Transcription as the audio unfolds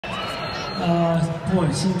Boy,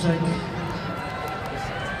 it seems like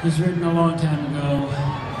it was written a long time ago.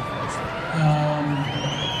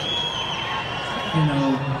 You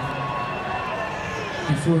know,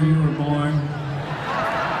 before you were born.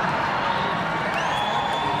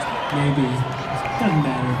 Maybe. Doesn't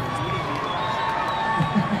matter.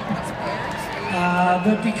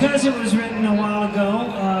 But because it was written a while ago,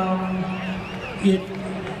 it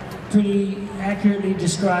pretty accurately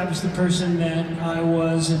describes the person that I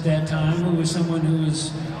was at that time, who was someone who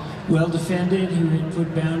was well defended, who had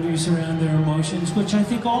put boundaries around their emotions, which I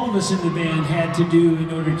think all of us in the band had to do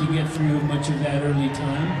in order to get through much of that early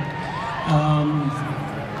time.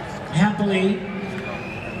 Happily,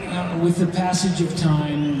 with the passage of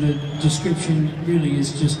time, the description really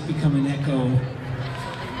has just become an echo.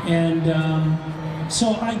 And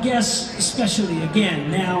so I guess, especially again,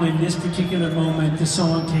 now in this particular moment, the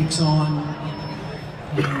song takes on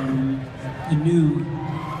a new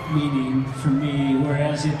meaning for me,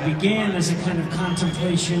 whereas it began as a kind of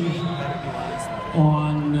contemplation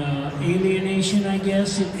on alienation, I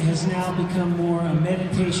guess. It has now become more a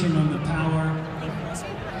meditation on the power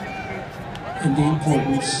and the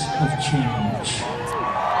importance of change.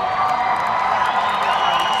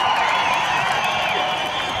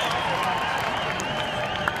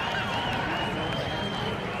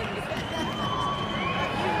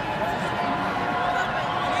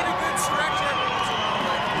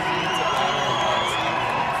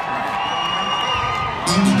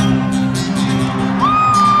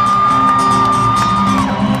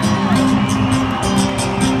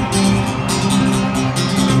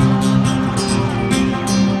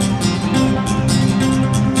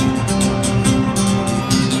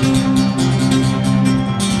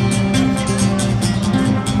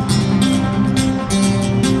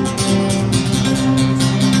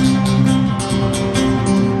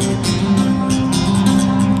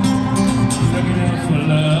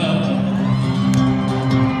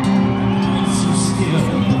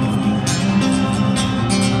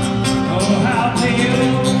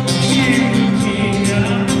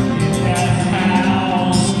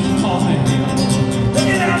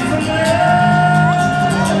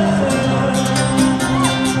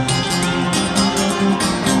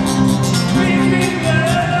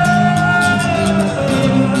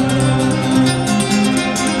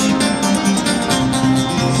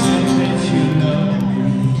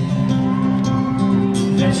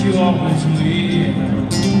 You always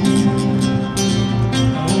will.